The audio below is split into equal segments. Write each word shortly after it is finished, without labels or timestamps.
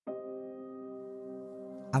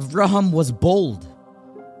Avraham was bold.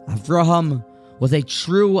 Avraham was a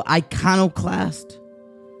true iconoclast.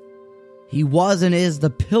 He was and is the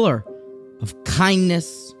pillar of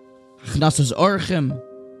kindness, achnasas orchim.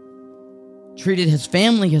 Treated his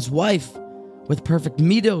family, his wife, with perfect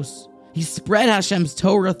midos. He spread Hashem's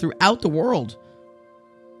Torah throughout the world.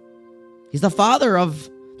 He's the father of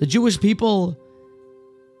the Jewish people,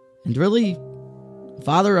 and really,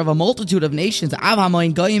 father of a multitude of nations. Avraham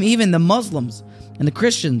and Goyim, even the Muslims and the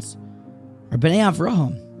Christians, are Bnei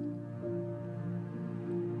Avraham.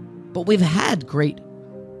 But we've had great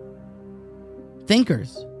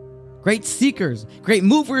thinkers, great seekers, great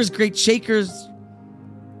movers, great shakers.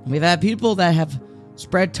 We've had people that have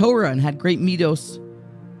spread Torah and had great midos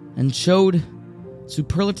and showed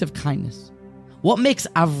superlative kindness. What makes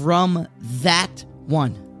Avram that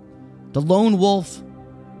one? The lone wolf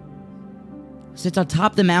who sits on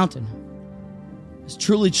top of the mountain is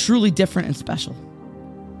truly, truly different and special.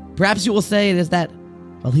 Perhaps you will say it is that,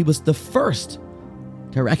 well, he was the first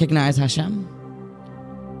to recognize Hashem.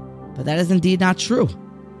 But that is indeed not true.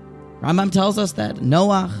 Rambam tells us that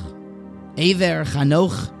Noach, Ever,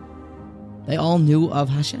 Chanoch, they all knew of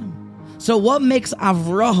Hashem. So what makes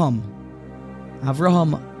Avraham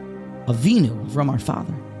Avinu, Avram our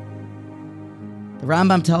father? The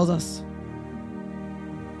Rambam tells us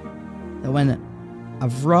that when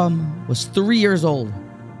Avram was 3 years old,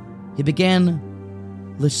 he began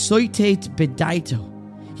l'soitet bedaito.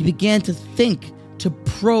 He began to think, to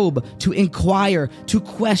probe, to inquire, to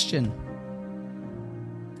question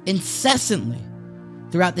incessantly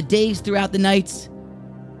throughout the days, throughout the nights.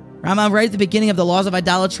 Rambam, right at the beginning of the Laws of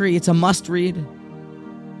Idolatry, it's a must read.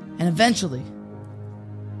 And eventually,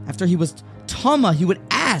 after he was Tama, he would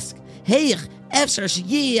ask, Hey,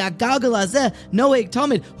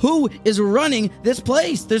 who is running this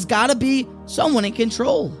place? There's got to be someone in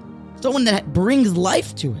control, someone that brings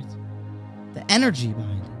life to it, the energy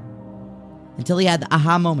behind it. Until he had the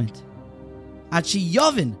aha moment. Achi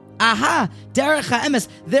Yovin, aha, derech ha'emes,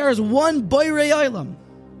 there is one boirei olam.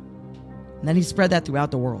 And then he spread that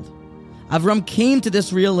throughout the world. Avram came to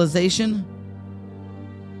this realization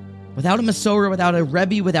without a Masorah, without a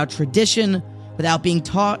Rebbe, without tradition, without being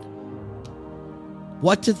taught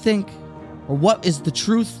what to think or what is the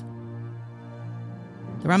truth.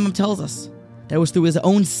 The Rambam tells us that it was through his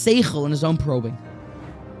own seichel and his own probing.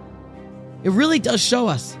 It really does show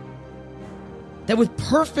us that with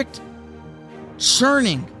perfect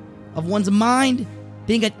churning of one's mind,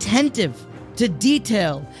 being attentive to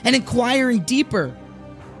detail and inquiring deeper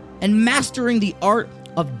and mastering the art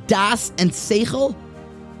of das and seichel,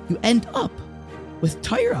 you end up with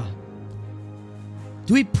Torah.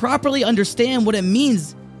 Do we properly understand what it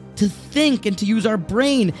means to think and to use our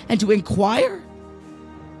brain and to inquire?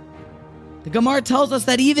 The Gemara tells us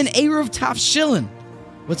that even Eruv Tafshilin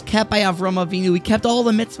was kept by Avram Avinu. He kept all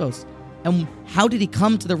the mitzvos. And how did he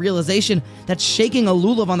come to the realization that shaking a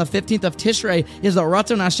lulav on the 15th of Tishrei is the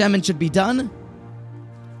Ratzon Hashem and should be done?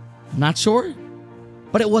 I'm not sure.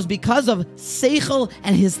 But it was because of Seichel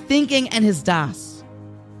and his thinking and his das.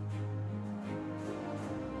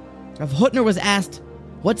 Rav Hutner was asked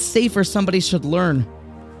what sefer somebody should learn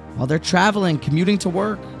while they're traveling, commuting to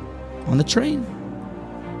work, on the train.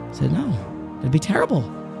 He said, no, it'd be terrible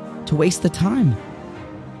to waste the time.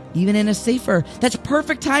 Even in a sefer, that's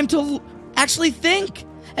perfect time to actually think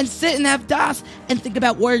and sit and have das and think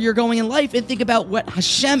about where you're going in life and think about what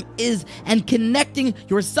Hashem is and connecting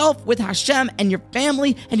yourself with Hashem and your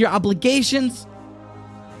family and your obligations.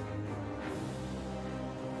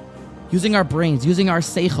 Using our brains, using our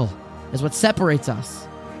seichel is what separates us.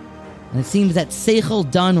 And it seems that seichel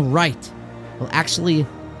done right will actually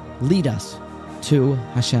lead us to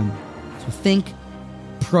Hashem. So think,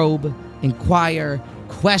 probe, inquire,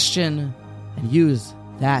 question, and use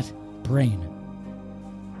that brain.